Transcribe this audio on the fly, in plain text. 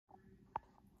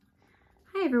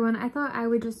Hi everyone, I thought I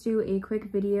would just do a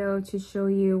quick video to show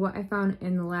you what I found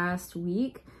in the last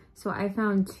week. So I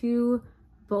found two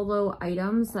Bolo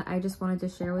items that I just wanted to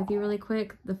share with you really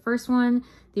quick. The first one,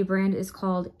 the brand is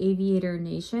called Aviator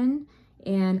Nation,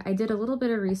 and I did a little bit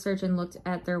of research and looked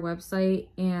at their website,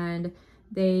 and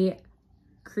they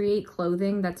create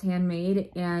clothing that's handmade,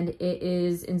 and it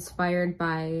is inspired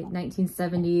by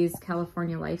 1970s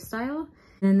California lifestyle.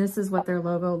 And this is what their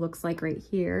logo looks like right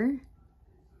here.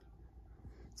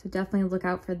 So definitely look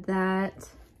out for that.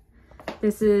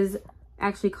 This is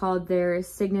actually called their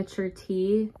signature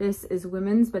tee. This is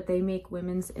women's, but they make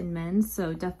women's and men's.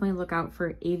 So definitely look out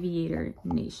for Aviator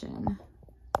Nation.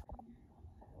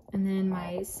 And then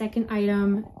my second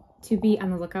item to be on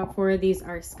the lookout for, these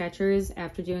are Skechers.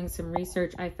 After doing some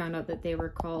research, I found out that they were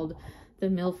called the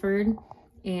Milford.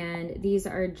 And these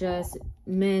are just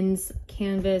men's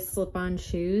canvas slip-on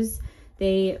shoes.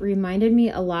 They reminded me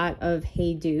a lot of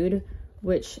Hey Dude,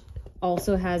 which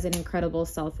also has an incredible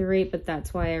sell-through rate, but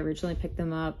that's why I originally picked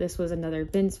them up. This was another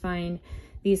bins find.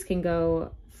 These can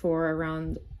go for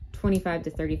around $25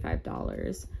 to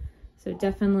 $35. So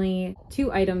definitely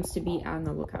two items to be on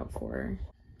the lookout for.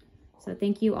 So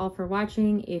thank you all for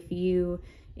watching. If you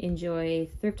enjoy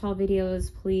thrift haul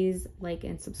videos, please like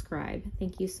and subscribe.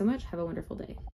 Thank you so much. Have a wonderful day.